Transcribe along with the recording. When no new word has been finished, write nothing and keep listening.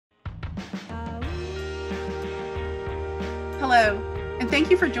Hello, and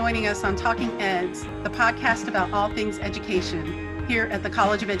thank you for joining us on Talking Eds, the podcast about all things education here at the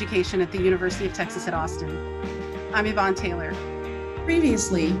College of Education at the University of Texas at Austin. I'm Yvonne Taylor.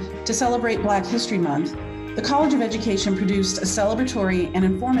 Previously, to celebrate Black History Month, the College of Education produced a celebratory and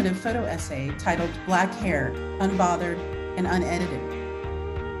informative photo essay titled Black Hair, Unbothered and Unedited.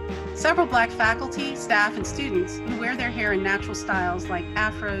 Several Black faculty, staff, and students who wear their hair in natural styles like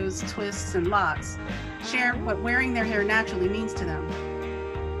Afros, twists, and locs share what wearing their hair naturally means to them.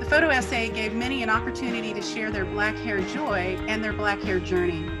 The photo essay gave many an opportunity to share their Black hair joy and their Black hair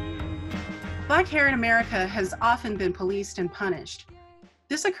journey. Black hair in America has often been policed and punished.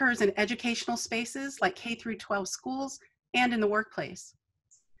 This occurs in educational spaces like K-12 schools and in the workplace.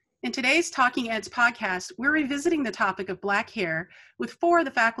 In today's Talking Eds podcast, we're revisiting the topic of Black hair with 4 of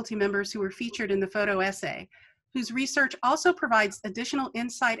the faculty members who were featured in the photo essay, whose research also provides additional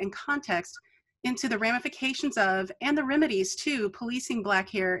insight and context into the ramifications of and the remedies to policing Black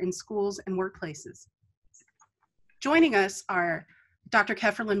hair in schools and workplaces. Joining us are Dr.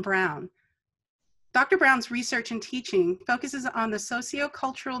 Keffrelyn Brown. Dr. Brown's research and teaching focuses on the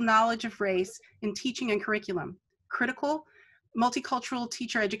socio-cultural knowledge of race in teaching and curriculum, critical, multicultural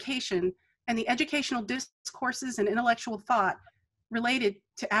teacher education, and the educational discourses and intellectual thought related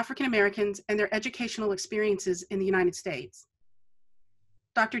to African Americans and their educational experiences in the United States.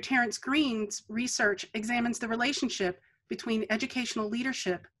 Dr. Terrance Green's research examines the relationship between educational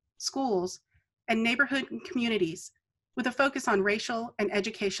leadership, schools, and neighborhood and communities with a focus on racial and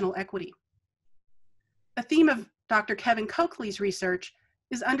educational equity. A theme of Dr. Kevin Cokley's research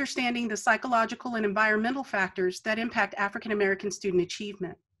is understanding the psychological and environmental factors that impact African American student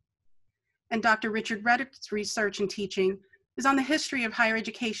achievement. And Dr. Richard Reddick's research and teaching is on the history of higher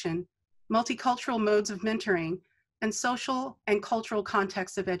education, multicultural modes of mentoring, and social and cultural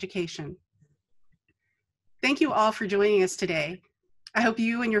contexts of education. Thank you all for joining us today. I hope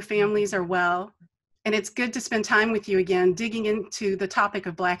you and your families are well, and it's good to spend time with you again, digging into the topic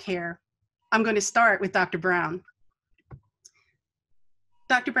of Black hair. I'm going to start with Dr. Brown.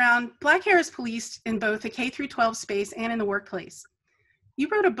 Dr. Brown, Black hair is policed in both the K-12 space and in the workplace. You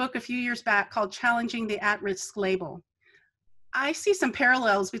wrote a book a few years back called Challenging the At-Risk Label. I see some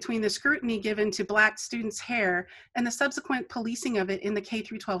parallels between the scrutiny given to Black students' hair and the subsequent policing of it in the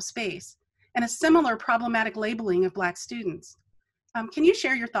K-12 space, and a similar problematic labeling of Black students. Can you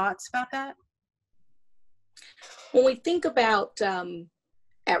share your thoughts about that? When we think about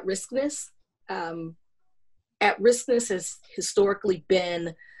at-riskness, at-riskness has historically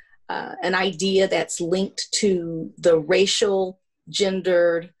been an idea that's linked to the racial,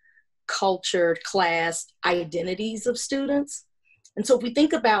 gendered, cultured, classed identities of students. And so if we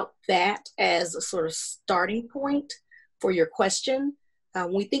think about that as a sort of starting point for your question,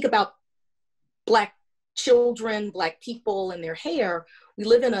 when we think about Black children, Black people and their hair, we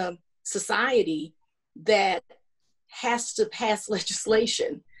live in a society that has to pass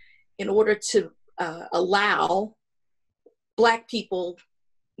legislation in order to allow Black people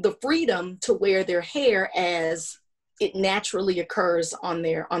the freedom to wear their hair as it naturally occurs on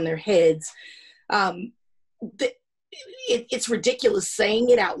their heads. It's ridiculous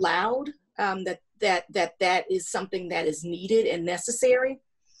saying it out loud, that is something that is needed and necessary.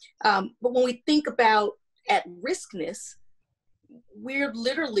 But when we think about at-riskness, we're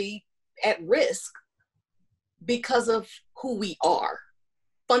literally at risk because of who we are,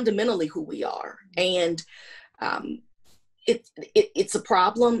 fundamentally who we are. And it's a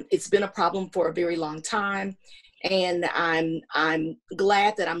problem. It's been a problem for a very long time. And I'm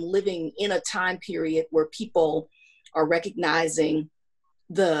glad that I'm living in a time period where people are recognizing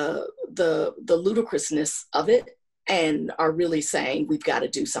the ludicrousness of it and are really saying we've got to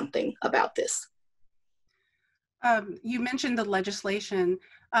do something about this. You mentioned the legislation.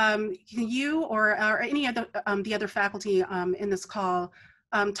 Can you or any of the other faculty in this call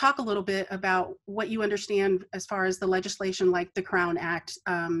talk a little bit about what you understand as far as the legislation like the Crown Act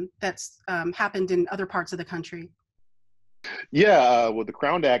that's happened in other parts of the country? Yeah, well, the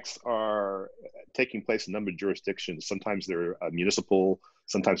Crown Acts are taking place in a number of jurisdictions. Sometimes they're municipal,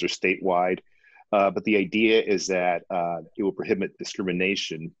 sometimes they're statewide. But the idea is that it will prohibit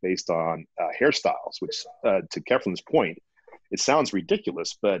discrimination based on hairstyles, which to Keffrelyn's point, it sounds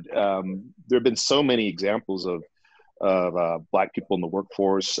ridiculous, but there have been so many examples of Black people in the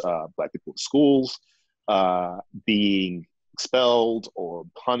workforce, Black people in schools being expelled or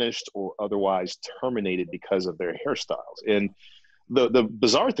punished or otherwise terminated because of their hairstyles. And the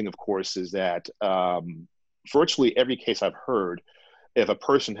bizarre thing, of course, is that virtually every case I've heard, if a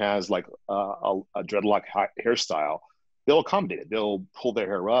person has like a dreadlock hairstyle, they'll accommodate it. They'll pull their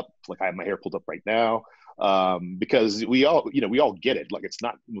hair up, like I have my hair pulled up right now. because we all get it. Like, it's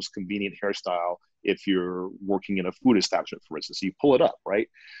not the most convenient hairstyle if you're working in a food establishment, for instance. You pull it up, right?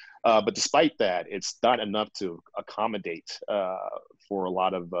 But despite that, it's not enough to accommodate for a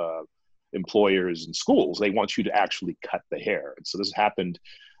lot of employers and schools. They want you to actually cut the hair. And so this happened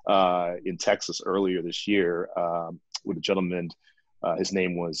in Texas earlier this year with a gentleman. His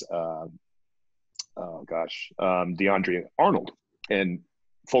name was, DeAndre Arnold. And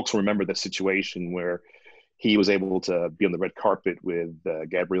folks remember the situation where he was able to be on the red carpet with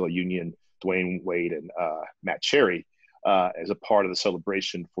Gabrielle Union, Dwayne Wade, and Matt Cherry as a part of the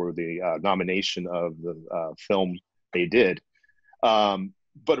celebration for the nomination of the film they did.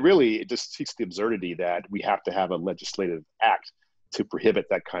 But really, it just speaks to the absurdity that we have to have a legislative act to prohibit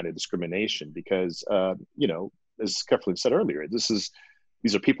that kind of discrimination because, as Keffrelyn said earlier,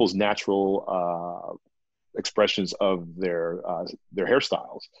 these are people's natural expressions of their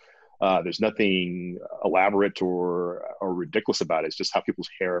hairstyles. There's nothing elaborate or ridiculous about it. It's just how people's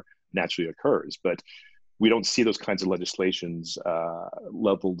hair naturally occurs. But we don't see those kinds of legislations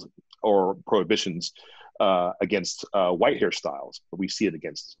leveled or prohibitions against white hairstyles, but we see it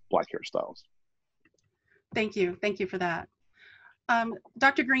against Black hairstyles. Thank you for that.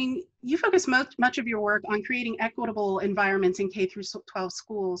 Dr. Green, you focus much of your work on creating equitable environments in K through 12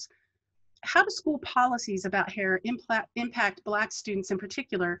 schools. How do school policies about hair impact Black students in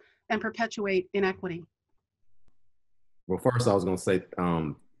particular and perpetuate inequity? Well, first I was going to say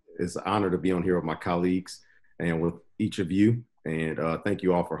it's an honor to be on here with my colleagues and with each of you. And thank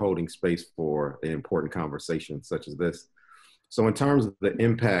you all for holding space for an important conversation such as this. So in terms of the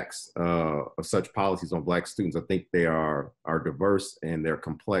impacts of such policies on Black students, I think they are diverse and they're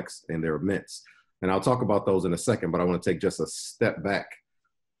complex and they're immense. And I'll talk about those in a second, but I want to take just a step back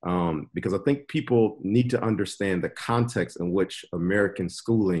because I think people need to understand the context in which American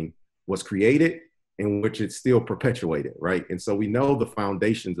schooling was created, in which it's still perpetuated, right? And so we know the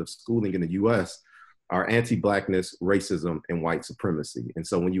foundations of schooling in the US are anti-Blackness, racism, and white supremacy. And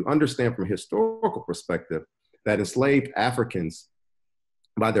so when you understand from a historical perspective that enslaved Africans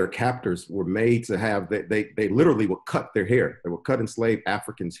by their captors were made to have, they literally would cut their hair. They would cut enslaved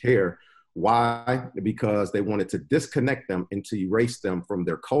Africans' hair. Why? Because they wanted to disconnect them and to erase them from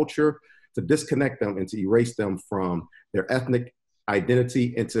their culture, to disconnect them and to erase them from their ethnic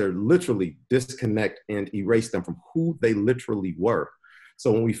identity, and to literally disconnect and erase them from who they literally were.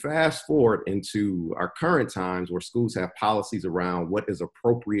 So when we fast forward into our current times where schools have policies around what is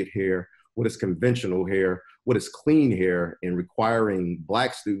appropriate hair, what is conventional hair, what is clean hair, and requiring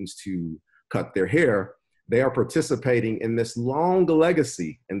Black students to cut their hair, they are participating in this long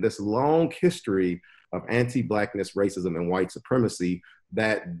legacy and this long history of anti-Blackness, racism, and white supremacy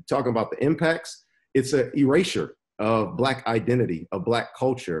that, talking about the impacts, it's an erasure of Black identity, of Black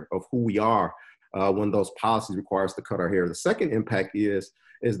culture, of who we are when those policies require us to cut our hair. The second impact is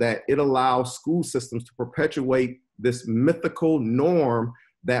that it allows school systems to perpetuate this mythical norm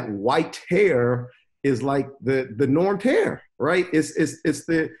that white hair is like the normed hair, right?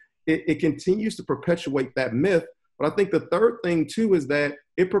 It continues to perpetuate that myth. But I think the third thing too is that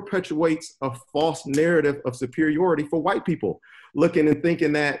it perpetuates a false narrative of superiority for white people, looking and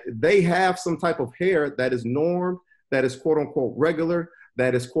thinking that they have some type of hair that is normed, that is quote unquote regular,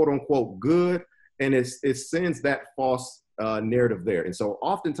 that is quote unquote good, and it sends that false narrative there. And so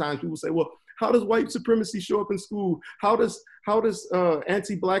oftentimes people say, well, how does white supremacy show up in school? How does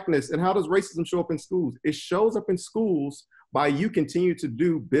anti-Blackness and how does racism show up in schools? It shows up in schools by you continue to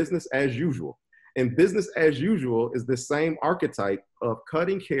do business as usual. And business as usual is the same archetype of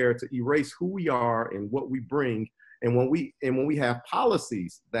cutting hair to erase who we are and what we bring. And when we have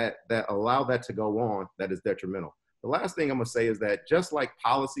policies that allow that to go on, that is detrimental. The last thing I'm gonna say is that just like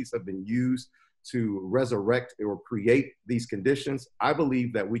policies have been used to resurrect or create these conditions, I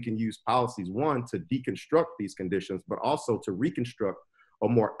believe that we can use policies, one, to deconstruct these conditions, but also to reconstruct a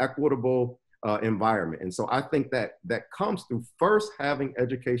more equitable environment. And so I think that comes through first having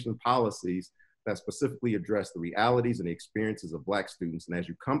education policies that specifically address the realities and the experiences of Black students. And as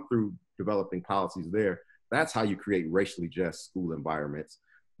you come through developing policies there, that's how you create racially just school environments,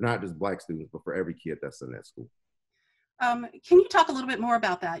 not just Black students, but for every kid that's in that school. Can you talk a little bit more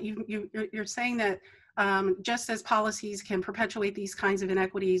about that? You're saying that just as policies can perpetuate these kinds of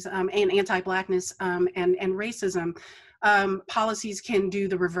inequities and anti-Blackness and racism, policies can do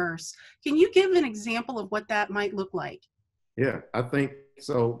the reverse. Can you give an example of what that might look like? Yeah, I think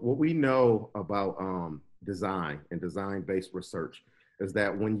so. What we know about design and design-based research is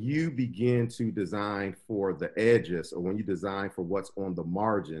that when you begin to design for the edges, or when you design for what's on the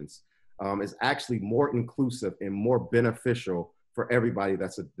margins, is actually more inclusive and more beneficial for everybody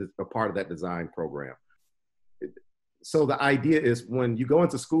that's a part of that design program. so the idea is when you go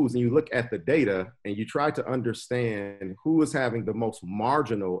into schools and you look at the data and you try to understand who is having the most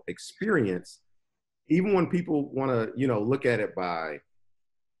marginal experience, even when people want to, you know, look at it by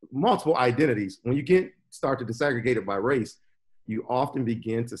multiple identities, when you start to disaggregate it by race, you often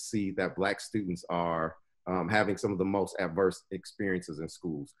begin to see that Black students are having some of the most adverse experiences in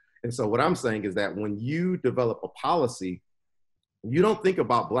schools. And so what I'm saying is that when you develop a policy, you don't think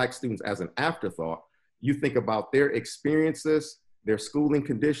about Black students as an afterthought. You think about their experiences, their schooling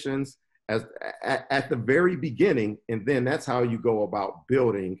conditions at the very beginning, and then that's how you go about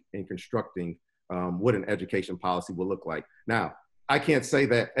building and constructing what an education policy will look like. Now, I can't say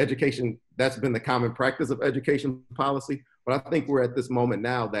that that's been the common practice of education policy, but I think we're at this moment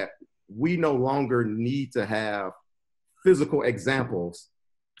now that we no longer need to have physical examples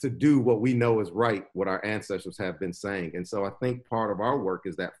to do what we know is right, what our ancestors have been saying. And so I think part of our work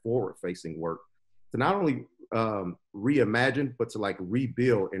is that forward-facing work to not only reimagine, but to like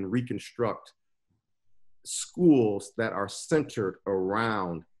rebuild and reconstruct schools that are centered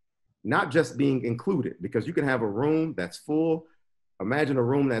around not just being included, because you can have a room that's full. Imagine a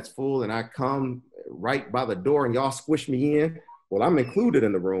room that's full and I come right by the door and y'all squish me in. Well, I'm included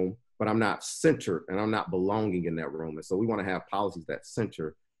in the room, but I'm not centered and I'm not belonging in that room. And so we want to have policies that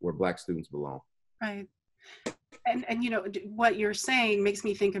center where Black students belong. Right. And you know, what you're saying makes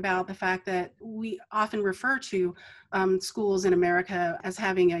me think about the fact that we often refer to schools in America as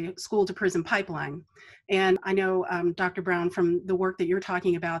having a school to prison pipeline. And I know, Dr. Brown, from the work that you're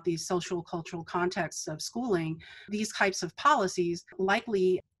talking about, these social cultural contexts of schooling, these types of policies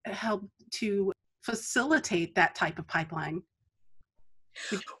likely help to facilitate that type of pipeline.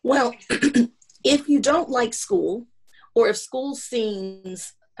 Well, if you don't like school, or if school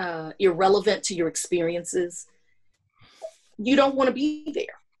seems irrelevant to your experiences, you don't want to be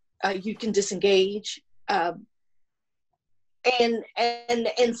there. You can disengage, and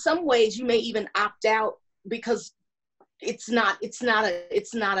in some ways, you may even opt out because it's not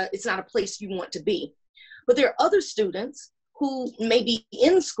a place you want to be. But there are other students who may be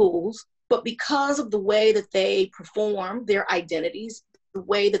in schools, but because of the way that they perform their identities, the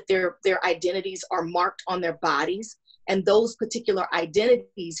way that their identities are marked on their bodies, and those particular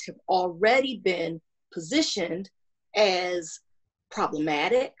identities have already been positioned as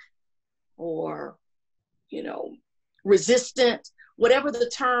problematic or, you know, resistant, whatever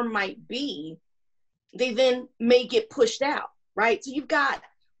the term might be, they then may get pushed out, right? So you've got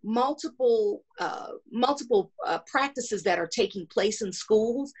multiple practices that are taking place in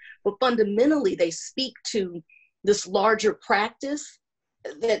schools, but fundamentally they speak to this larger practice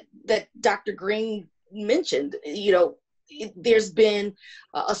that Dr. Green mentioned. You know, there's been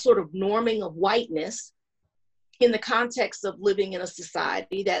a sort of norming of whiteness in the context of living in a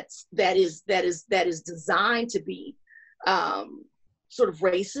society that is designed to be sort of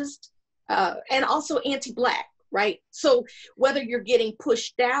racist and also anti-Black, right? So whether you're getting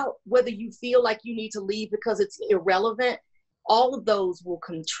pushed out, whether you feel like you need to leave because it's irrelevant, all of those will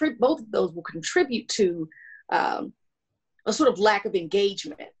contribute. Both of those will contribute to a sort of lack of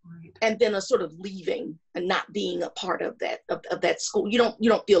engagement, right, and then a sort of leaving and not being a part of that school. You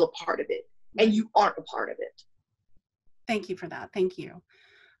don't feel a part of it, and you aren't a part of it. Thank you for that. Thank you.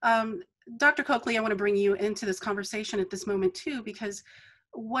 Dr. Cokley, I want to bring you into this conversation at this moment too, because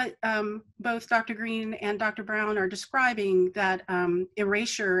what both Dr. Green and Dr. Brown are describing, that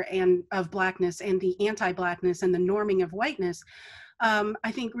erasure of Blackness and the anti-Blackness and the norming of whiteness,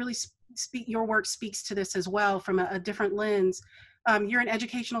 I think really your work speaks to this as well from a different lens. You're an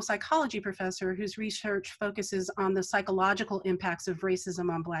educational psychology professor whose research focuses on the psychological impacts of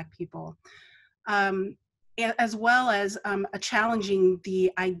racism on Black people, as well as challenging the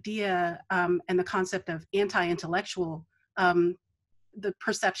idea and the concept of anti-intellectual, the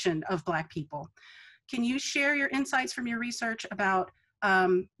perception of Black people. Can you share your insights from your research about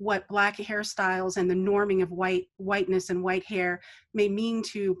what Black hairstyles and the norming of whiteness and white hair may mean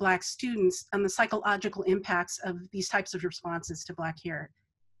to Black students and the psychological impacts of these types of responses to Black hair?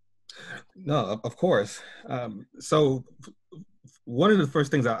 No, of course. So one of the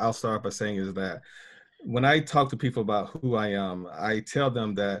first things I'll start by saying is that when I talk to people about who I am, I tell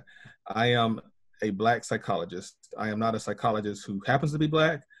them that I am a Black psychologist. I am not a psychologist who happens to be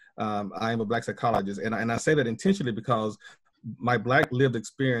Black. I am a Black psychologist. And I say that intentionally because my Black lived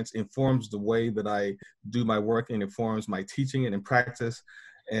experience informs the way that I do my work, and informs my teaching and in practice,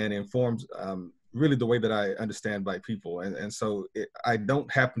 and informs really the way that I understand Black people. And so I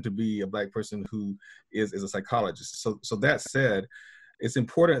don't happen to be a Black person who is a psychologist. So that said, it's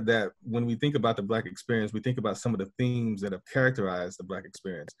important that when we think about the Black experience, we think about some of the themes that have characterized the Black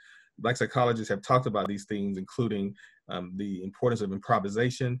experience. Black psychologists have talked about these things, including the importance of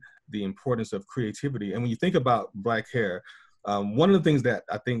improvisation, the importance of creativity. And when you think about Black hair, one of the things that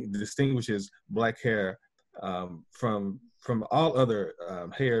I think distinguishes Black hair from all other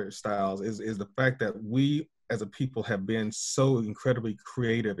hairstyles is the fact that we as a people have been so incredibly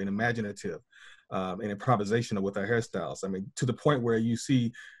creative and imaginative and improvisational with our hairstyles. I mean, to the point where you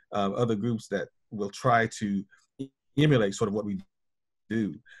see other groups that will try to emulate sort of what we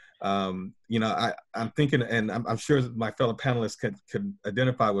do. You know, I'm thinking, and I'm sure my fellow panelists could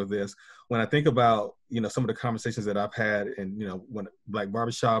identify with this. When I think about, you know, some of the conversations that I've had in, you know, when Black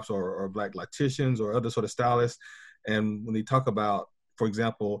barbershops or Black locticians or other sort of stylists, and when they talk about, for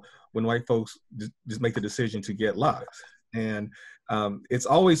example, when white folks just make the decision to get locks. And it's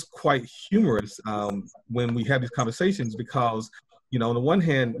always quite humorous when we have these conversations because, you know, on the one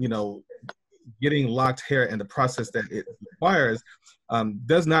hand, you know, getting locked hair and the process that it requires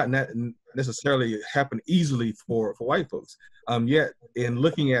does not necessarily happen easily for white folks. Yet in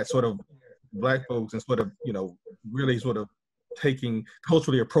looking at sort of Black folks and sort of, you know, really sort of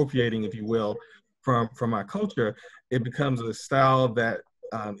culturally appropriating, if you will, from our culture, it becomes a style that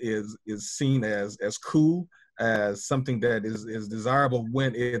is seen as cool, as something that is desirable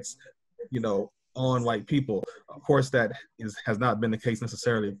when it's, you know, on white people. Of course, that has not been the case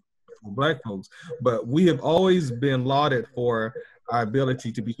necessarily for Black folks, but we have always been lauded for our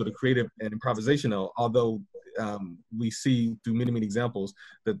ability to be sort of creative and improvisational, although we see through many, many examples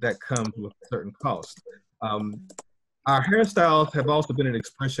that comes with a certain cost. Our hairstyles have also been an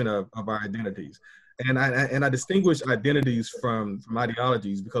expression of our identities. And I distinguish identities from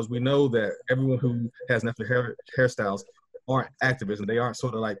ideologies because we know that everyone who has natural hairstyles aren't activists and they aren't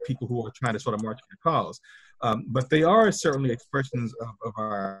sort of like people who are trying to sort of march for the cause. But they are certainly expressions of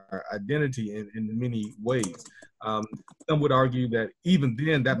our identity in many ways. Some would argue that even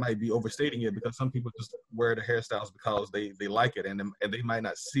then that might be overstating it because some people just wear the hairstyles because they like it and they might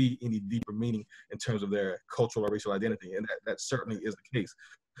not see any deeper meaning in terms of their cultural or racial identity. And that certainly is the case.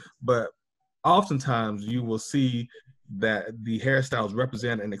 But oftentimes you will see that the hairstyles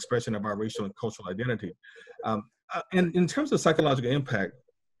represent an expression of our racial and cultural identity. And in terms of psychological impact,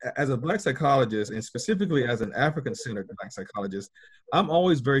 as a Black psychologist, and specifically as an African-centered Black psychologist, I'm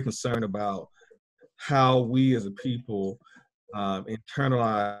always very concerned about how we as a people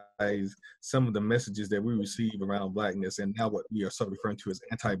internalize some of the messages that we receive around Blackness and now what we are sort of referring to as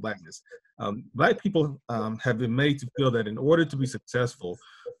anti-Blackness. Black people have been made to feel that in order to be successful,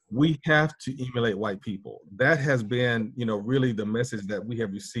 we have to emulate white people. That has been, you know, really the message that we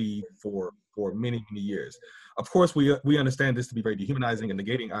have received for many, many years. Of course, we understand this to be very dehumanizing and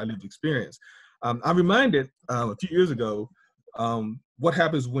negating our lived experience. I'm reminded a few years ago what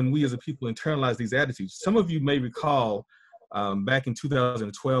happens when we as a people internalize these attitudes. Some of you may recall back in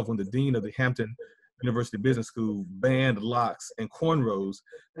 2012 when the dean of the Hampton University Business School banned locks and cornrows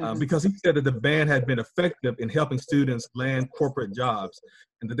because he said that the ban had been effective in helping students land corporate jobs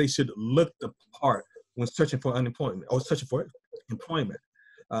and that they should look the part when searching for unemployment or searching for employment.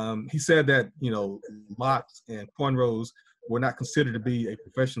 He said that, you know, locks and cornrows were not considered to be a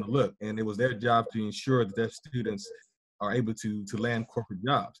professional look, and it was their job to ensure that their students are able to land corporate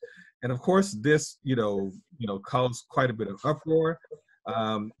jobs. And of course, this, you know, caused quite a bit of uproar.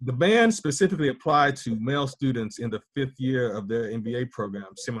 The ban specifically applied to male students in the 5th year of their MBA program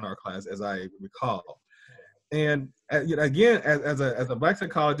seminar class, as I recall. And you know, again, as a Black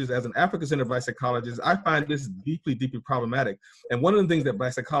psychologist, as an African-centered Black psychologist, I find this deeply, deeply problematic. And one of the things that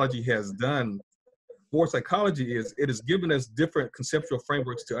Black psychology has done for psychology is it has given us different conceptual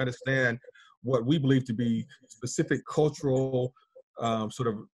frameworks to understand what we believe to be specific cultural sort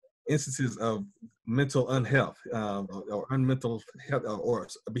of instances of mental unhealth or unmental health or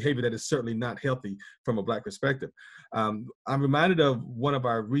a behavior that is certainly not healthy from a Black perspective. I'm reminded of one of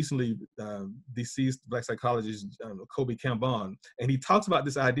our recently deceased Black psychologists, Kobe Cambon, and he talks about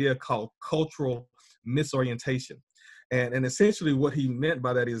this idea called cultural misorientation. And essentially what he meant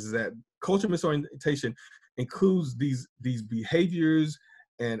by that is that cultural misorientation includes these behaviors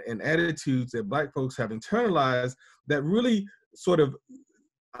and attitudes that Black folks have internalized that really sort of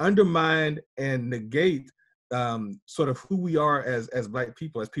undermine and negate sort of who we are as Black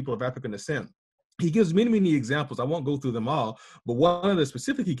people, as people of African descent. He gives many, many examples. I won't go through them all, but one of the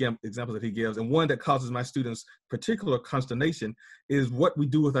specific examples that he gives, and one that causes my students particular consternation, is what we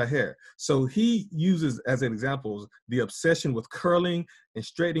do with our hair. So he uses as an example the obsession with curling and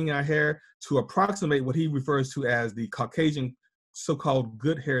straightening our hair to approximate what he refers to as the Caucasian so-called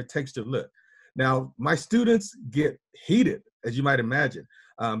good hair texture look. Now, my students get heated, as you might imagine,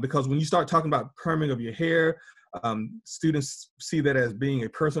 because when you start talking about perming of your hair, Students see that as being a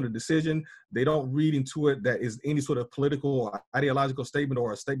personal decision. They don't read into it that is any sort of political or ideological statement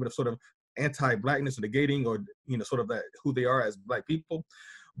or a statement of sort of anti-Blackness or negating or, sort of that who they are as Black people.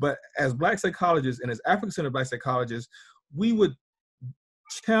 But as Black psychologists and as African-centered Black psychologists, we would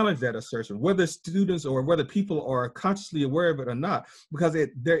challenge that assertion, whether students or whether people are consciously aware of it or not, because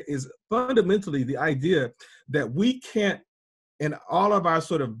there is fundamentally the idea that we can't, in all of our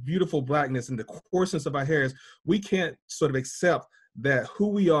sort of beautiful Blackness and the coarseness of our hairs, we can't sort of accept that who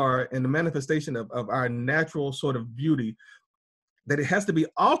we are and the manifestation of our natural sort of beauty, that it has to be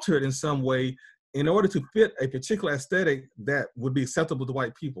altered in some way in order to fit a particular aesthetic that would be acceptable to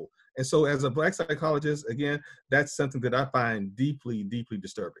white people. And so as a Black psychologist, again, that's something that I find deeply, deeply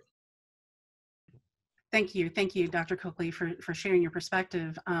disturbing. Thank you, Dr. Cokley, for sharing your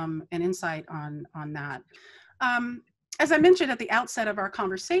perspective and insight on that. As I mentioned at the outset of our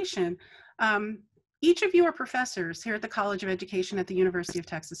conversation, each of you are professors here at the College of Education at the University of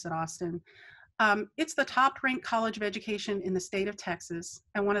Texas at Austin. It's the top-ranked college of education in the state of Texas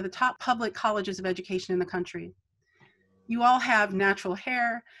and one of the top public colleges of education in the country. You all have natural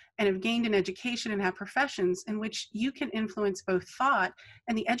hair and have gained an education and have professions in which you can influence both thought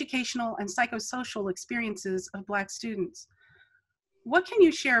and the educational and psychosocial experiences of Black students. What can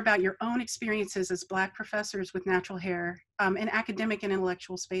you share about your own experiences as Black professors with natural hair in academic and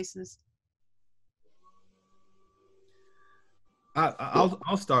intellectual spaces?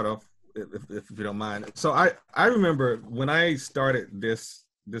 I'll start off if you don't mind. So I remember when I started this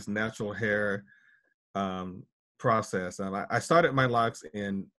natural hair process. I started my locks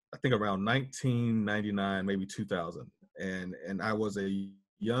in, I think, around 1999, maybe 2000, and I was a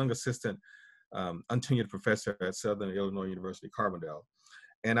young assistant untenured professor at Southern Illinois University, Carbondale.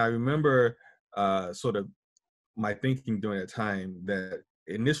 And I remember sort of my thinking during that time that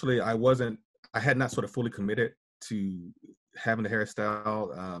initially I had not sort of fully committed to having the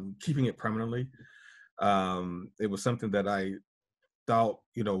hairstyle, keeping it permanently. It was something that I thought,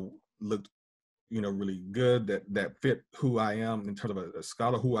 looked, really good, that fit who I am in terms of a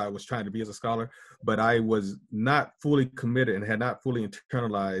scholar, who I was trying to be as a scholar, but I was not fully committed and had not fully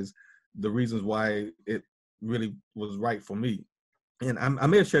internalized the reasons why it really was right for me. And I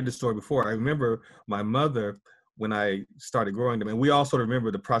may have shared this story before. I remember my mother, when I started growing them, and we all sort of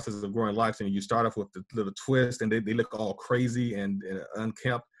remember the process of growing locks, and you start off with the little twist and they look all crazy and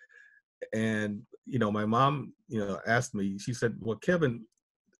unkempt. And, my mom, asked me, she said, well, Kevin,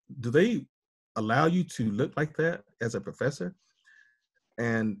 do they allow you to look like that as a professor?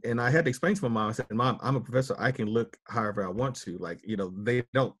 And I had to explain to my mom, I said, Mom, I'm a professor. I can look however I want to. Like,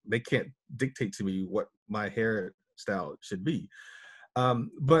 they can't dictate to me what my hairstyle should be.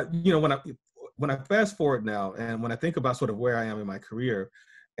 But, when I fast forward now, and when I think about sort of where I am in my career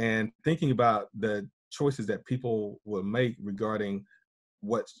and thinking about the choices that people will make regarding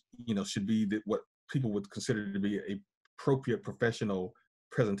what, should be what people would consider to be a appropriate professional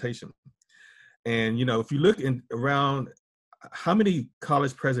presentation. And, if you look around, how many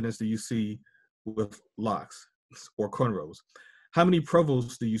college presidents do you see with locks or cornrows? How many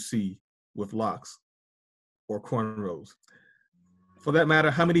provosts do you see with locks or cornrows? For that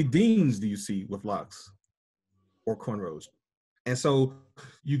matter, how many deans do you see with locks or cornrows? And so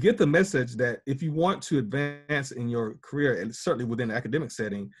you get the message that if you want to advance in your career, and certainly within the academic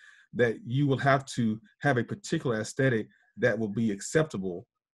setting, that you will have to have a particular aesthetic that will be acceptable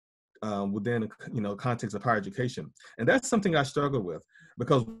within context of higher education. And that's something I struggle with,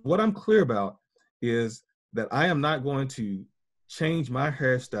 because what I'm clear about is that I am not going to change my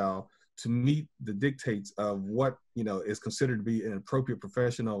hairstyle to meet the dictates of what is considered to be an appropriate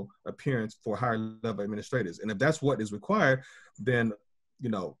professional appearance for higher level administrators. And if that's what is required, then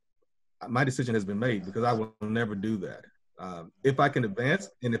my decision has been made, because I will never do that. If I can advance,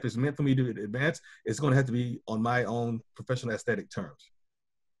 and if it's meant for me to advance, it's going to have to be on my own professional aesthetic terms.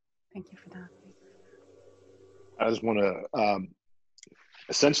 Thank you for that. I just want to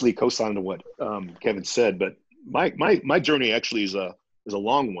essentially co-sign to what Kevin said, but my journey actually is a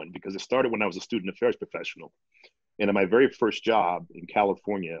long one, because it started when I was a student affairs professional. And at my very first job in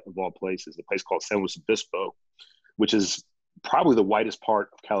California, of all places, a place called San Luis Obispo, which is probably the whitest part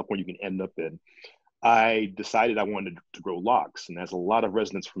of California you can end up in, I decided I wanted to grow locks. And that's a lot of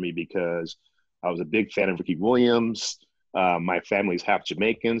resonance for me, because I was a big fan of Ricky Williams. My family's half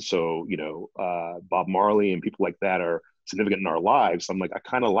Jamaican, so Bob Marley and people like that are significant in our lives. I'm like, I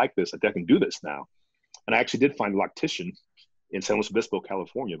kind of like this. I think I can do this now. And I actually did find a loctician in San Luis Obispo,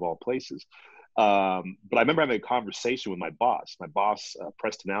 California, of all places. But I remember having a conversation with my boss. My boss,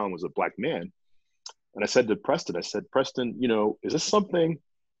 Preston Allen, was a Black man. And I said to Preston, Preston, is this something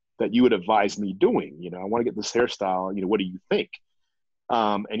that you would advise me doing? You know, I want to get this hairstyle, you know, what do you think?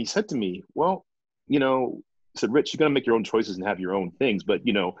 And he said to me, well, you know, he said, Rich, you're going to make your own choices and have your own things, but,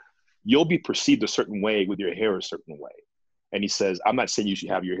 you know, you'll be perceived a certain way with your hair a certain way. And he says, I'm not saying you should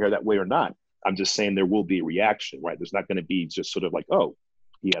have your hair that way or not. I'm just saying there will be a reaction, right? There's not going to be just sort of like, oh,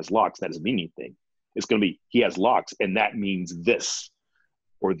 he has locks, that doesn't mean anything. It's going to be, he has locks, and that means this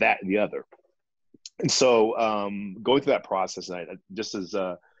or that and the other. And so going through that process, and just as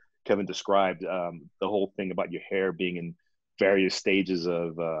Kevin described, the whole thing about your hair being in various stages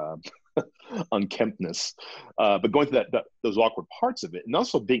of unkemptness, but going through those awkward parts of it, and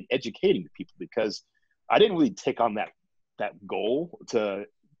also being educating to people, because I didn't really take on that goal to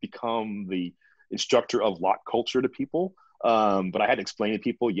become the instructor of lock culture to people. But I had to explain to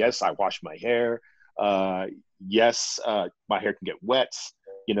people, yes, I wash my hair. Yes, my hair can get wet.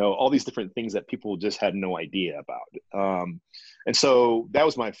 You know, all these different things that people just had no idea about. And so that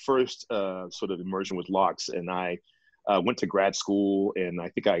was my first sort of immersion with locks. And I went to grad school, and I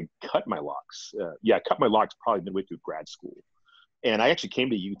think I cut my locks. I cut my locks probably midway through grad school. And I actually came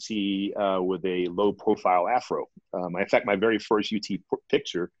to UT with a low profile afro. In fact, my very first UT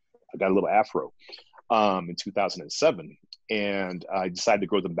picture, I got a little afro in 2007. And I decided to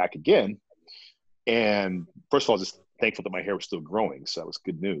grow them back again. And first of all, just thankful that my hair was still growing. So that was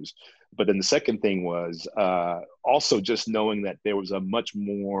good news. But then the second thing was also just knowing that there was a much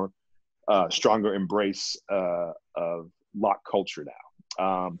more stronger embrace of lock culture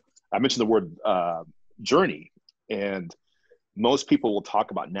now. I mentioned the word journey, and most people will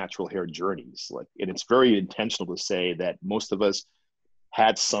talk about natural hair journeys. And it's very intentional to say that most of us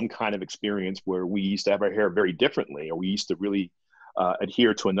had some kind of experience where we used to have our hair very differently, or we used to really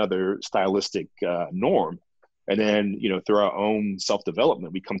adhere to another stylistic norm. And then, you know, through our own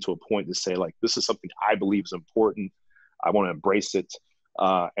self-development, we come to a point to say, like, this is something I believe is important. I want to embrace it.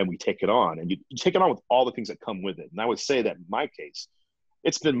 And we take it on. And you take it on with all the things that come with it. And I would say that in my case,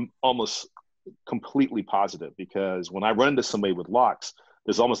 it's been almost completely positive, because when I run into somebody with locks,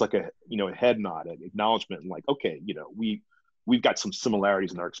 there's almost like a head nod, an acknowledgement, and like, okay, you know, we've got some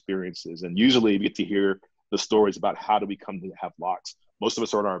similarities in our experiences. And usually we get to hear the stories about how do we come to have locks. Most of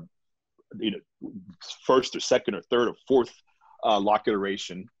us are in our, you know, first or second or third or fourth lock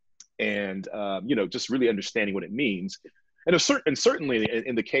iteration, and you know, just really understanding what it means. And certainly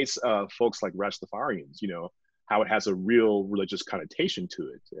in the case of folks like Rastafarians, you know, how it has a real religious connotation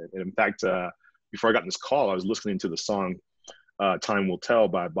to it. And in fact, before I got in this call, I was listening to the song Time Will Tell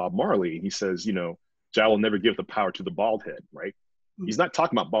by Bob Marley. He says, you know, Jah will never give the power to the bald head, right? He's not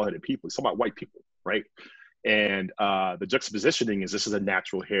talking about bald-headed people. He's talking about white people, right? And the juxtapositioning is, this is a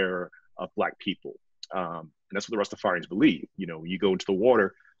natural hair of Black people. And that's what the Rastafarians believe. You know, you go into the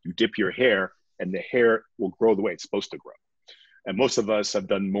water, you dip your hair, and the hair will grow the way it's supposed to grow. And most of us have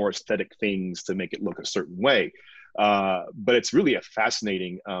done more aesthetic things to make it look a certain way. But it's really a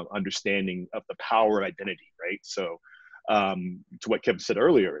fascinating understanding of the power of identity, right? So to what Kevin said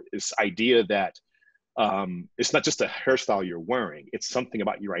earlier, this idea that it's not just a hairstyle you're wearing, it's something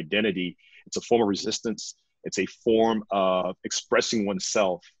about your identity. It's a form of resistance. It's a form of expressing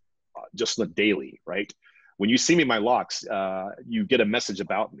oneself just on a daily, right? When you see me in my locks, you get a message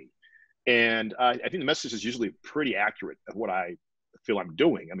about me. And I think the message is usually pretty accurate of what I feel I'm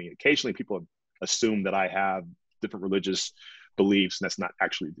doing. I mean, occasionally people assume that I have different religious beliefs, and that's not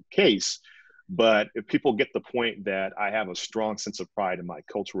actually the case. But if people get the point that I have a strong sense of pride in my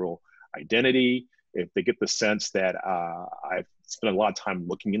cultural identity, if they get the sense that I've spent a lot of time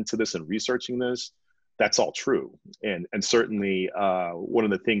looking into this and researching this, that's all true. And certainly one of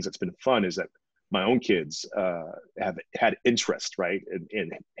the things that's been fun is that my own kids have had interest, right,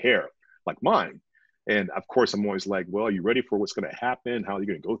 in hair like mine. And of course, I'm always like, well, are you ready for what's going to happen? How are you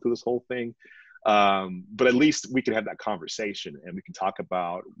going to go through this whole thing? But at least we can have that conversation, and we can talk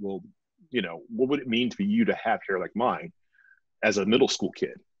about, well, you know, what would it mean for you to have hair like mine as a middle school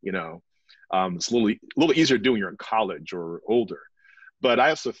kid? You know, it's a little easier to do when you're in college or older. But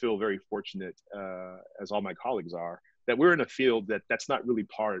I also feel very fortunate, as all my colleagues are, that we're in a field that's not really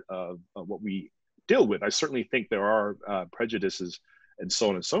part of what we deal with. I certainly think there are prejudices and so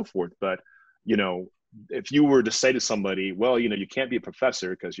on and so forth. But, you know, if you were to say to somebody, well, you know, you can't be a professor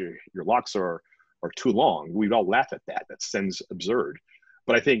because your locks are too long, we'd all laugh at that. That sounds absurd.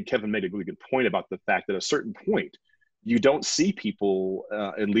 But I think Kevin made a really good point about the fact that at a certain point, you don't see people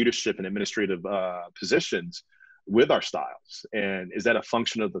in leadership and administrative positions with our styles. And is that a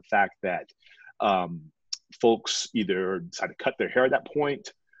function of the fact that folks either decide to cut their hair at that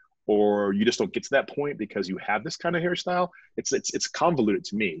point, or you just don't get to that point because you have this kind of hairstyle? It's convoluted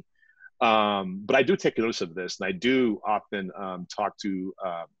to me. But I do take notice of this, and I do often talk to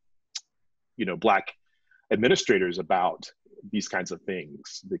Black administrators about these kinds of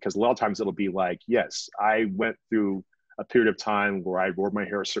things, because a lot of times it'll be like, yes, I went through a period of time where I wore my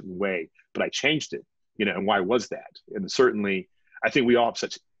hair a certain way, but I changed it, and why was that? And certainly, I think we all have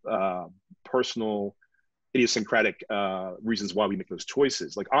such personal, idiosyncratic reasons why we make those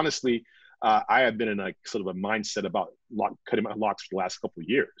choices. Like, honestly, I have been in a sort of a mindset about cutting my locks for the last couple of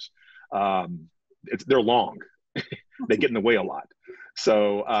years. They're long. They get in the way a lot.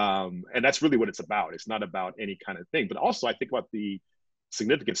 So, and that's really what it's about. It's not about any kind of thing. But also, I think about the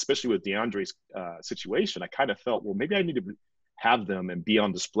significance, especially with DeAndre's situation. I kind of felt, well, maybe I need to have them and be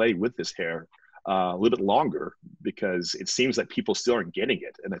on display with this hair a little bit longer, because it seems that people still aren't getting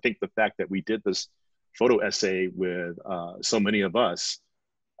it. And I think the fact that we did this photo essay with so many of us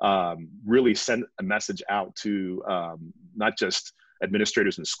really sent a message out to not just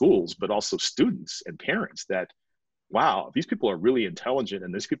administrators in schools, but also students and parents that, wow, these people are really intelligent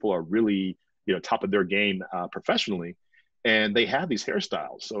and these people are really, top of their game professionally, and they have these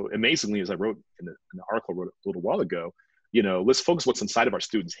hairstyles. So amazingly, as I wrote in the article I wrote a little while ago, let's focus what's inside of our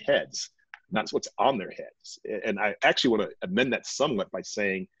students' heads, not what's on their heads. And I actually want to amend that somewhat by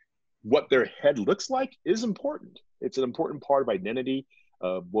saying what their head looks like is important. It's an important part of identity,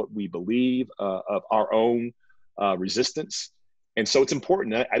 of what we believe, of our own resistance. And so it's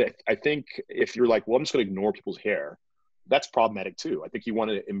important. I think if you're like, well, I'm just going to ignore people's hair, that's problematic too. I think you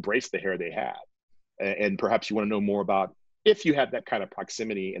want to embrace the hair they have. And perhaps you want to know more about, if you have that kind of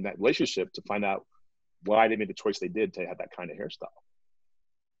proximity and that relationship, to find out why they made the choice they did to have that kind of hairstyle.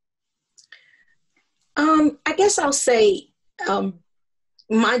 I guess I'll say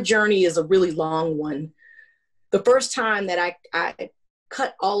my journey is a really long one. The first time that I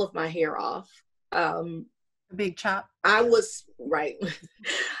cut all of my hair off, a big chop. I was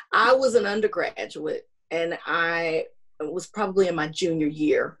an undergraduate, and I was probably in my junior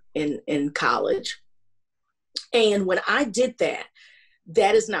year in college. And when I did that,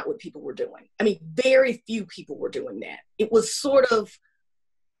 that is not what people were doing. I mean, very few people were doing that. It was sort of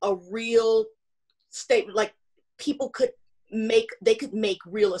a real statement, like people could make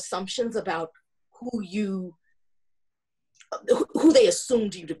real assumptions about who they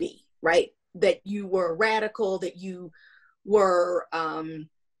assumed you to be, right? That you were radical, that you were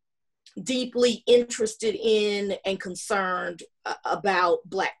deeply interested in and concerned about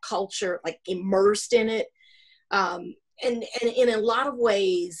Black culture, like immersed in it. And in a lot of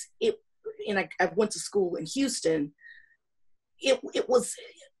ways, I went to school in Houston. It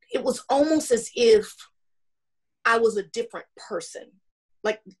was almost as if I was a different person.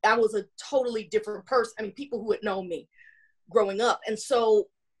 Like I was a totally different person. I mean, people who had known me growing up. And so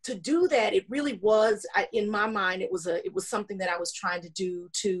to do that, it really was, in my mind, it was something that I was trying to do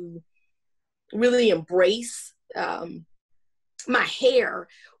to really embrace my hair,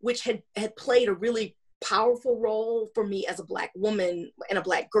 which had played a really powerful role for me as a Black woman and a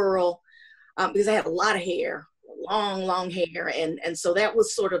Black girl, because I had a lot of hair, long hair. And so that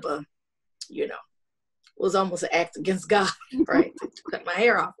was sort of a, it was almost an act against God, right? to cut my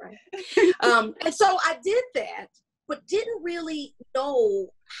hair off, right? And so I did that, but didn't really know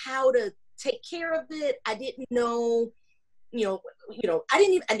how to take care of it. I didn't know,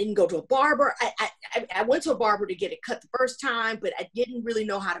 I didn't go to a barber. I went to a barber to get it cut the first time, but I didn't really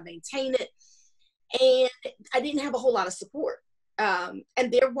know how to maintain it. And I didn't have a whole lot of support. And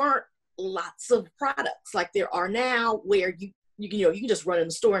there weren't lots of products like there are now, where you can just run in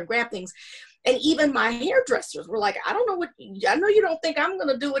the store and grab things. And even my hairdressers were like, I know you don't think I'm going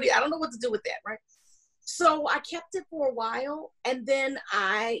to do it. I don't know what to do with that, right? So I kept it for a while, and then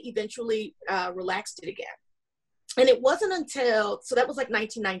I eventually relaxed it again. And it wasn't until, so that was like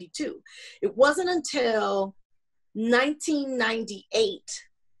 1992. It wasn't until 1998,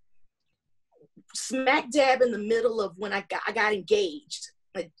 smack dab in the middle of when I got engaged.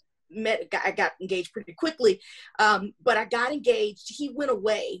 I got engaged pretty quickly, but I got engaged. He went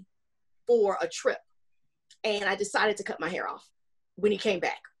away for a trip, and I decided to cut my hair off when he came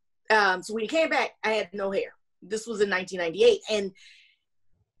back. So when he came back, I had no hair. This was in 1998, and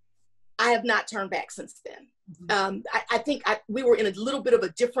I have not turned back since then. I think we were in a little bit of a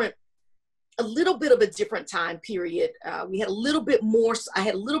different time period. We had a little bit more. I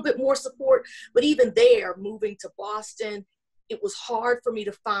had a little bit more support, but even there, moving to Boston, it was hard for me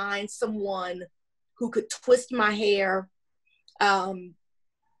to find someone who could twist my hair.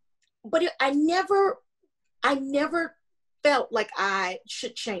 But I never felt like I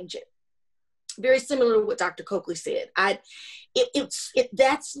should change it. Very similar to what Dr. Cokley said.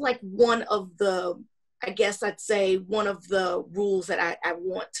 That's like one of the, I guess I'd say, one of the rules that I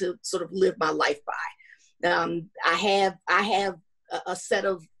want to sort of live my life by. I have a set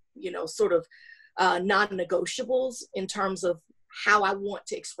of sort of non-negotiables in terms of how I want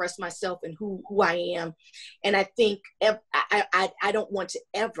to express myself and who I am. And I think I don't want to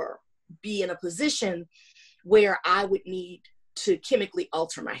ever be in a position where I would need to chemically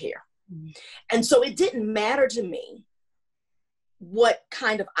alter my hair. Mm-hmm. And so it didn't matter to me what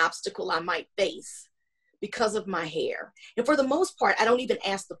kind of obstacle I might face because of my hair. And for the most part, I don't even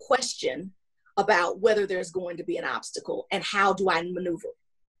ask the question about whether there's going to be an obstacle and how do I maneuver.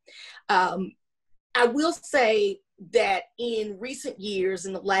 I will say that in recent years,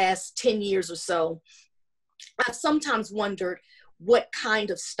 in the last 10 years or so, I've sometimes wondered what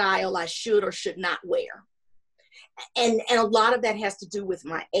kind of style I should or should not wear. And a lot of that has to do with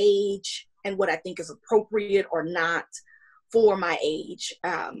my age and what I think is appropriate or not for my age.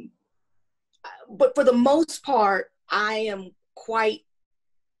 But for the most part, I'm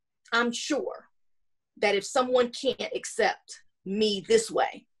sure that if someone can't accept me this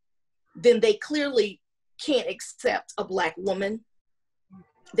way, then they clearly can't accept a Black woman.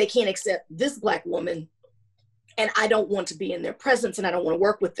 They can't accept this Black woman. And I don't want to be in their presence, and I don't want to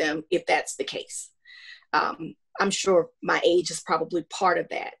work with them if that's the case. I'm sure my age is probably part of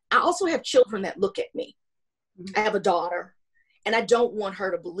that. I also have children that look at me. Mm-hmm. I have a daughter, and I don't want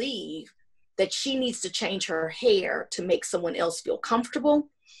her to believe that she needs to change her hair to make someone else feel comfortable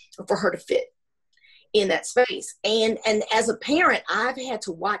or for her to fit in that space. And as a parent, I've had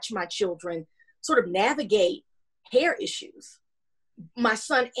to watch my children sort of navigate hair issues, my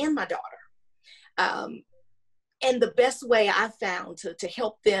son and my daughter. And the best way I've found to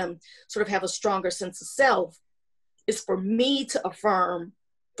help them sort of have a stronger sense of self is for me to affirm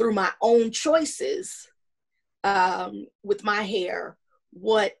through my own choices with my hair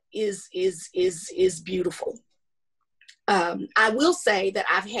what is beautiful. I will say that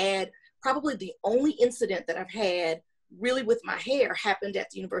I've had probably the only incident that I've had really with my hair happened at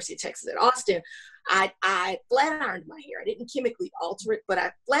the University of Texas at Austin. I flat ironed my hair. I didn't chemically alter it, but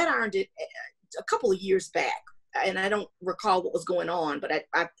I flat ironed it a couple of years back. And I don't recall what was going on, but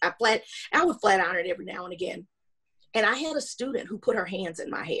I would flat iron it every now and again. And I had a student who put her hands in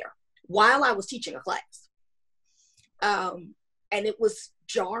my hair while I was teaching a class. And it was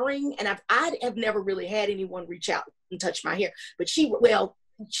jarring. And I have never really had anyone reach out and touch my hair, but she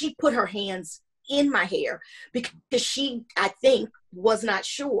put her hands in my hair because she, I think, was not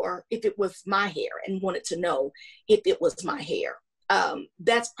sure if it was my hair and wanted to know if it was my hair.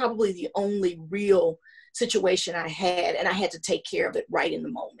 That's probably the only real situation I had, and I had to take care of it right in the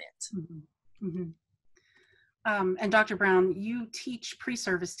moment. Mm-hmm. Mm-hmm. And Dr. Brown, you teach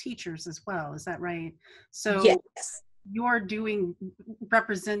pre-service teachers as well, is that right? So yes. You're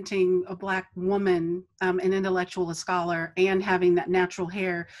representing a Black woman, an intellectual, a scholar, and having that natural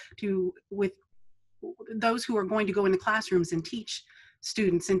hair with those who are going to go into classrooms and teach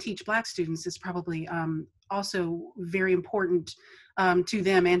students and teach Black students is probably also very important to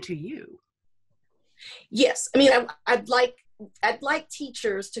them and to you. Yes, I mean, I'd like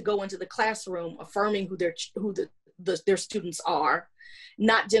teachers to go into the classroom affirming who their students are,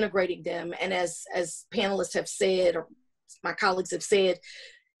 not denigrating them, and as panelists have said, or my colleagues have said,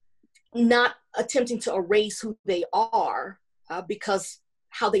 not attempting to erase who they are because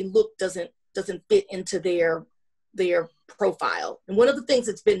how they look doesn't fit into their profile. And one of the things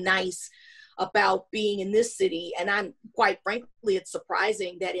that's been nice about being in this city, and I'm quite frankly, it's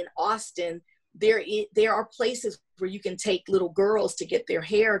surprising that in Austin, there are places where you can take little girls to get their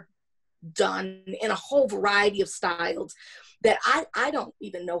hair done in a whole variety of styles that I don't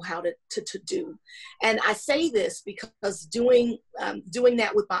even know how to do. And I say this because doing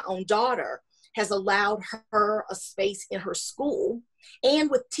that with my own daughter has allowed her a space in her school and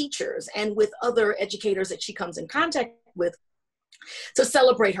with teachers and with other educators that she comes in contact with to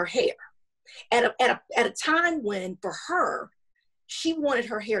celebrate her hair at a time when, for her, she wanted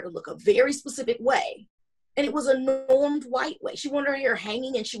her hair to look a very specific way. And it was a normed white way. She wanted her hair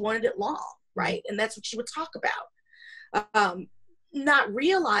hanging and she wanted it long, right? And that's what she would talk about. Not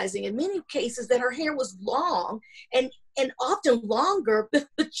realizing in many cases that her hair was long and often longer than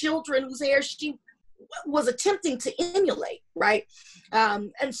the children whose hair she was attempting to emulate, right?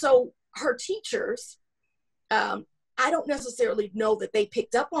 And so her teachers, I don't necessarily know that they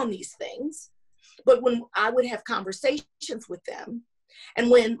picked up on these things, but when I would have conversations with them, and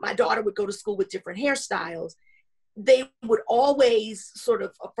when my daughter would go to school with different hairstyles, they would always sort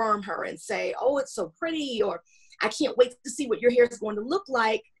of affirm her and say, oh, it's so pretty, or I can't wait to see what your hair is going to look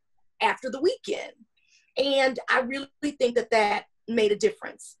like after the weekend. And I really think that made a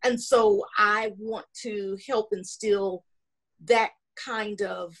difference. And so I want to help instill that kind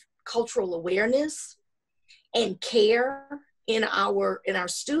of cultural awareness and care in our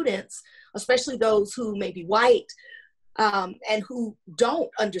students, especially those who may be white and who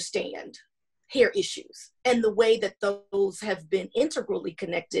don't understand hair issues and the way that those have been integrally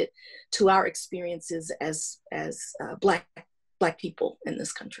connected to our experiences as Black people in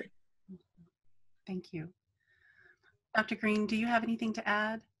this country. Thank you. Dr. Green, do you have anything to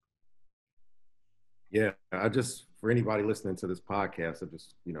add? Yeah, for anybody listening to this podcast, I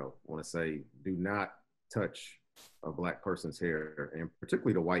just, want to say, do not touch a Black person's hair, and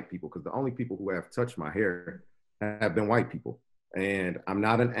particularly the white people, because the only people who have touched my hair have been white people. And I'm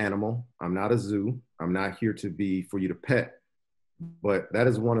not an animal. I'm not a zoo. I'm not here for you to pet. But that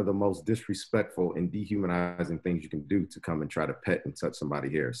is one of the most disrespectful and dehumanizing things you can do, to come and try to pet and touch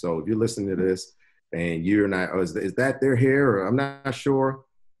somebody's hair. So if you're listening to this and you're not, is that their hair? Or I'm not sure,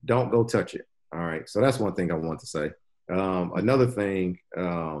 don't go touch it. All right. So that's one thing I want to say. Another thing,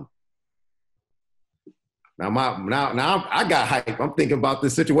 now I got hype. I'm thinking about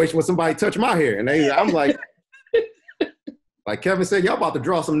this situation where somebody touched my hair, and I'm like, like Kevin said, y'all about to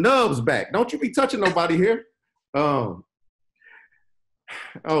draw some nubs back. Don't you be touching nobody here. So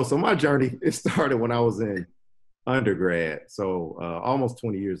my journey, it started when I was in undergrad. So almost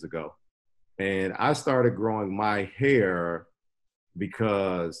 20 years ago. And I started growing my hair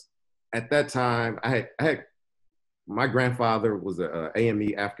because at that time I had my grandfather was a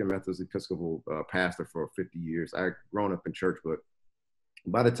AME, African Methodist Episcopal pastor for 50 years. I had grown up in church, but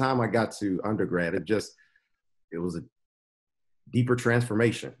by the time I got to undergrad, it was a deeper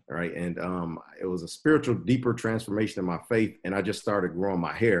transformation, right? And it was a spiritual, deeper transformation in my faith. And I just started growing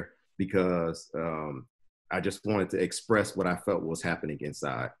my hair because I just wanted to express what I felt was happening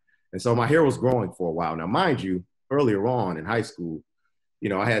inside. And so my hair was growing for a while. Now, mind you, earlier on in high school,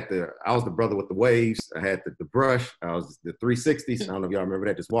 I was the brother with the waves. I had the brush. I was the 360s. I don't know if y'all remember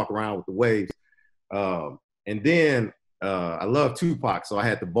that, just walk around with the waves. And then I love Tupac. So I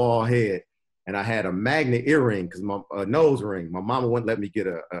had the bald head. And I had a magnet earring, because my nose ring. My mama wouldn't let me get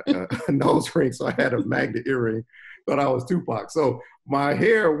a nose ring, so I had a magnet earring. Thought I was Tupac. So my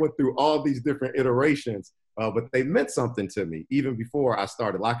hair went through all these different iterations, but they meant something to me even before I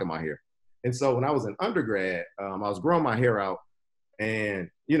started locking my hair. And so when I was in undergrad, I was growing my hair out,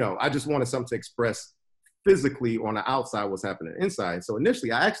 and I just wanted something to express physically on the outside what's happening inside. So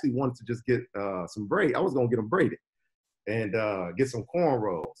initially, I actually wanted to just get some braid. I was gonna get them braided and get some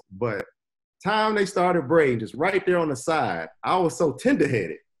cornrows, but time they started braiding just right there on the side, I was so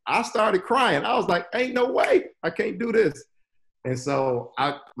tender-headed. I started crying. I was like, ain't no way, I can't do this. And so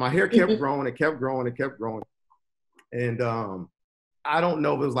my hair kept growing, it kept growing, it kept growing. And I don't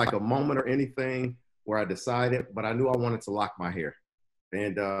know if it was like a moment or anything where I decided, but I knew I wanted to lock my hair.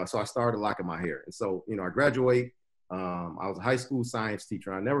 And so I started locking my hair. And so, I graduate. I was a high school science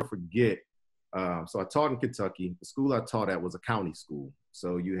teacher. I never forget. So I taught in Kentucky. The school I taught at was a county school.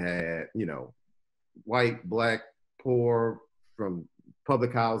 So you had, white, Black, poor, from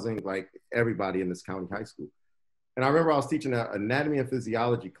public housing, like everybody in this county high school. And I remember I was teaching an anatomy and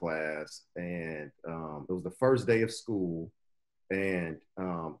physiology class, and it was the first day of school, and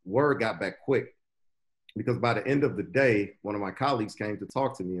word got back quick, because by the end of the day, one of my colleagues came to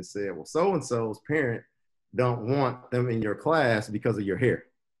talk to me and said, well, so-and-so's parent don't want them in your class because of your hair.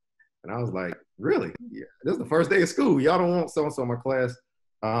 And I was like, really? Yeah, this is the first day of school. Y'all don't want so-and-so in my class.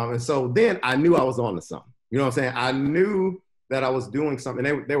 And so then I knew I was on to something. You know what I'm saying? I knew that I was doing something.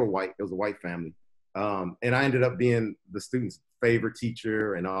 They were white. It was a white family. And I ended up being the student's favorite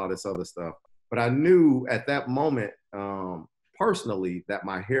teacher and all this other stuff. But I knew at that moment, personally, that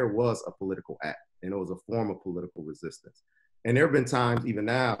my hair was a political act, and it was a form of political resistance. And there have been times, even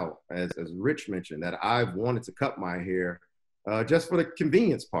now, as Rich mentioned, that I've wanted to cut my hair just for the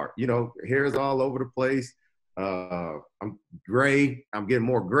convenience part. Hair is all over the place. I'm gray. I'm getting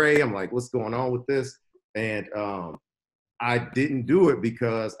more gray. I'm like, what's going on with this? And I didn't do it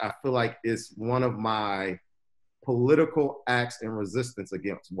because I feel like it's one of my political acts in resistance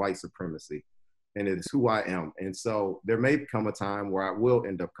against white supremacy. And it is who I am. And so there may come a time where I will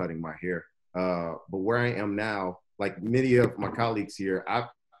end up cutting my hair. But where I am now, like many of my colleagues here,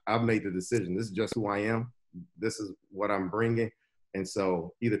 I've made the decision. This is just who I am. This is what I'm bringing. And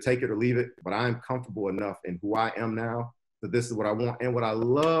so either take it or leave it, but I'm comfortable enough in who I am now that this is what I want. And what I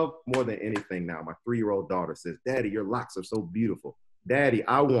love more than anything now, my 3-year-old daughter says, Daddy, your locks are so beautiful. Daddy,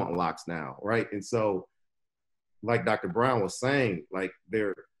 I want locks now, right? And so like Dr. Brown was saying, like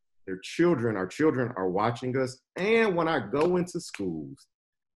our children are watching us. And when I go into schools,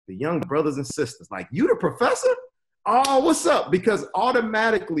 the young brothers and sisters, like, you the professor? Oh, what's up? Because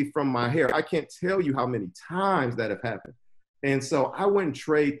automatically from my hair, I can't tell you how many times that have happened. And so I wouldn't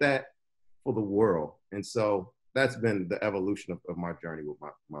trade that for the world. And so that's been the evolution of my journey with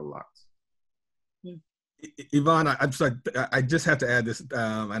my locks. Yvonne, I just have to add this,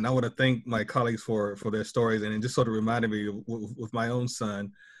 and I want to thank my colleagues for their stories, and it just sort of reminded me with my own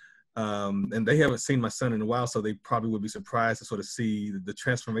son, and they haven't seen my son in a while, so they probably would be surprised to sort of see the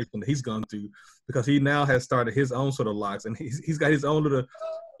transformation that he's gone through, because he now has started his own sort of locks, and he's got his own little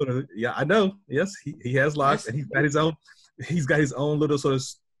sort of, yeah, I know, yes, he has locks, and he's got his own little sort of,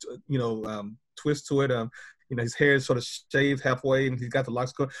 twist to it. His hair is sort of shaved halfway, and he's got the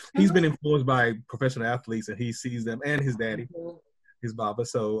locks. He's been influenced by professional athletes, and he sees them, and his daddy, his Baba.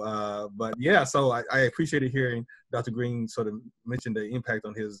 So, but yeah, so I appreciated hearing Dr. Green sort of mention the impact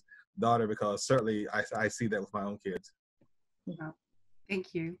on his daughter, because certainly I see that with my own kids. Well,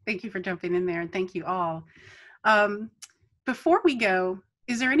 thank you. Thank you for jumping in there, and thank you all. Before we go,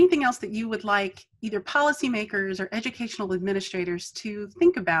 is there anything else that you would like either policymakers or educational administrators to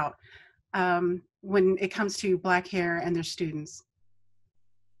think about when it comes to Black hair and their students?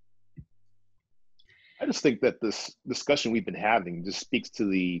 I just think that this discussion we've been having just speaks to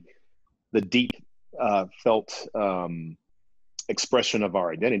the deep felt expression of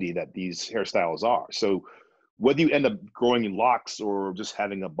our identity that these hairstyles are. So whether you end up growing in locks or just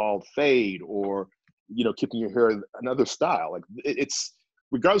having a bald fade or, keeping your hair another style, like it's,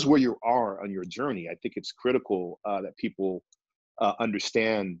 regardless of where you are on your journey, I think it's critical that people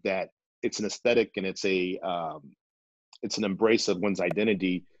understand that it's an aesthetic and it's an embrace of one's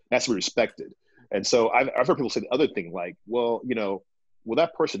identity that's to be respected. And so I've heard people say the other thing, like, well,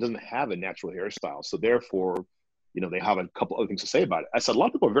 that person doesn't have a natural hairstyle, so therefore, they have a couple other things to say about it. I said a lot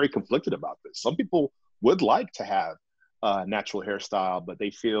of people are very conflicted about this. Some people would like to have a natural hairstyle, but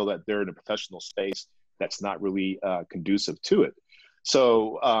they feel that they're in a professional space that's not really conducive to it.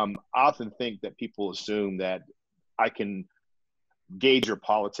 So I often think that people assume that I can gauge your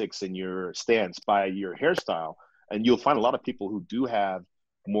politics and your stance by your hairstyle, and you'll find a lot of people who do have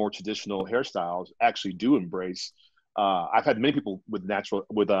more traditional hairstyles actually do embrace. I've had many people with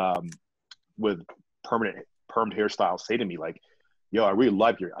permanent permed hairstyles say to me, like, "Yo, I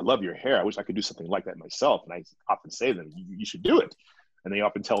love your hair. I wish I could do something like that myself." And I often say to them, "You should do it." And they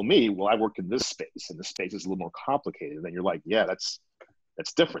often tell me, "Well, I work in this space, and this space is a little more complicated." And then you're like, "Yeah, that's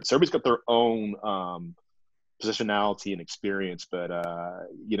different." So everybody's got their own positionality and experience, but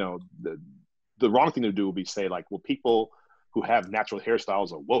the wrong thing to do would be say, like, well, people who have natural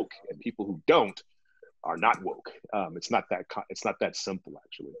hairstyles are woke, and people who don't are not woke. It's not that simple,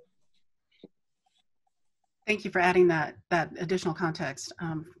 actually. Thank you for adding that additional context.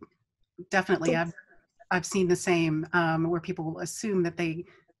 Definitely, I've seen the same, where people assume that they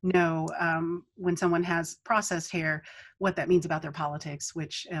know when someone has processed hair what that means about their politics,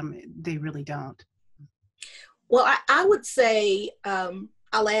 which they really don't. Well, I would say,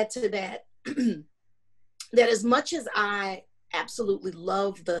 I'll add to that, that as much as I absolutely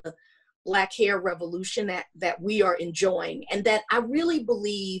love the Black hair revolution that we are enjoying, and that I really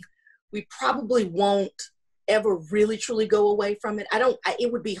believe we probably won't ever really truly go away from it.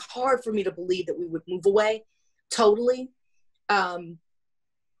 It would be hard for me to believe that we would move away totally. I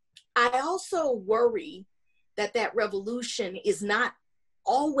also worry that revolution is not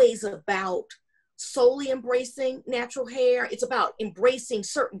always about solely embracing natural hair. It's about embracing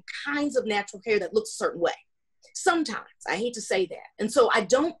certain kinds of natural hair that looks a certain way. Sometimes, I hate to say that. And so I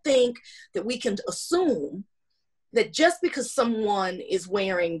don't think that we can assume that just because someone is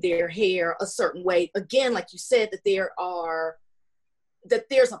wearing their hair a certain way, again, like you said, that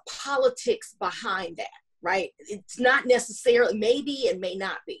there's a politics behind that, right? It's not necessarily, maybe and may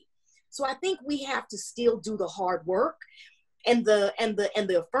not be. So I think we have to still do the hard work and the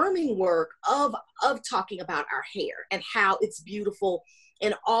affirming work of talking about our hair and how it's beautiful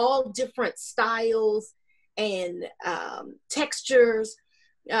in all different styles and textures,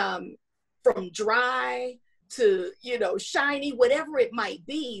 from dry to, shiny, whatever it might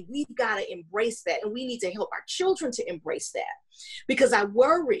be. We've got to embrace that, and we need to help our children to embrace that, because I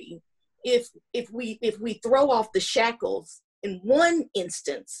worry if we throw off the shackles in one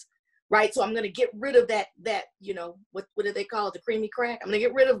instance, right? So I'm going to get rid of that what do they call it, the creamy crack? I'm going to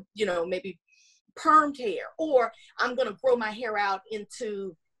get rid of maybe permed hair, or I'm going to grow my hair out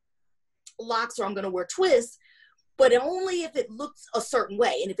into locks, or I'm going to wear twists, but only if it looks a certain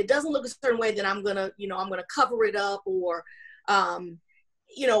way. And if it doesn't look a certain way, then I'm going to cover it up, or I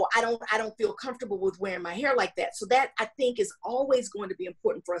don't feel comfortable with wearing my hair like that. So that, I think, is always going to be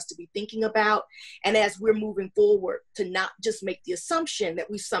important for us to be thinking about. And as we're moving forward, to not just make the assumption that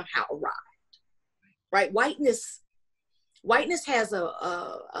we somehow arrived, right? Whiteness has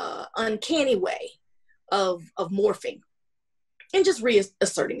a uncanny way of morphing and just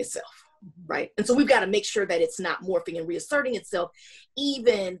reasserting itself. right? And so we've got to make sure that it's not morphing and reasserting itself,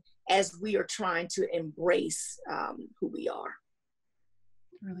 even as we are trying to embrace who we are.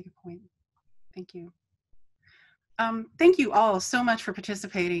 Really good point. Thank you. Thank you all so much for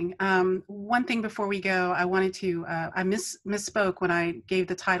participating. One thing before we go, I wanted to, I misspoke when I gave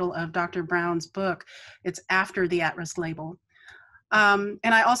the title of Dr. Brown's book. It's After the At-Risk Label. And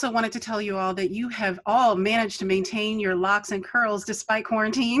I also wanted to tell you all that you have all managed to maintain your locks and curls despite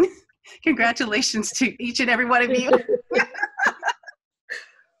quarantine. Congratulations to each and every one of you.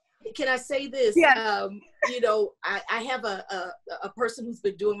 Can I say this? Yeah. You know, I have a person who's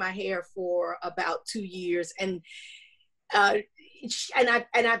been doing my hair for about 2 years, and I've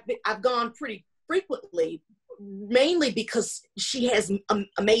gone pretty frequently, mainly because she has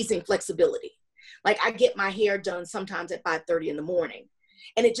amazing flexibility. Like, I get my hair done sometimes at 5:30 in the morning,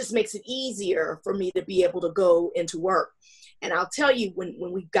 and it just makes it easier for me to be able to go into work. And I'll tell you, when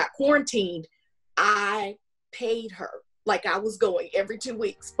we got quarantined, I paid her like I was going every 2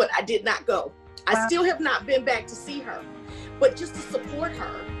 weeks, but I did not go. I still have not been back to see her, but just to support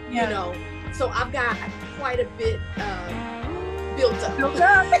her, you know. So I've got quite a bit built up.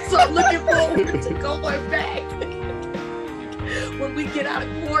 So I'm looking forward to going back when we get out of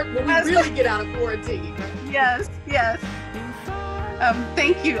when we really get out of quarantine. Yes, yes.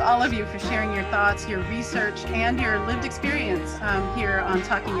 Thank you, all of you, for sharing your thoughts, your research, and your lived experience here on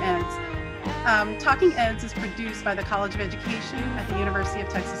Talking Eds. Talking Eds is produced by the College of Education at the University of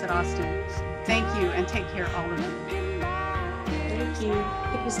Texas at Austin. Thank you, and take care, all of you. Thank you.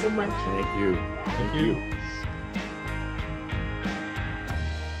 Thank you so much. Thank you. Thank you.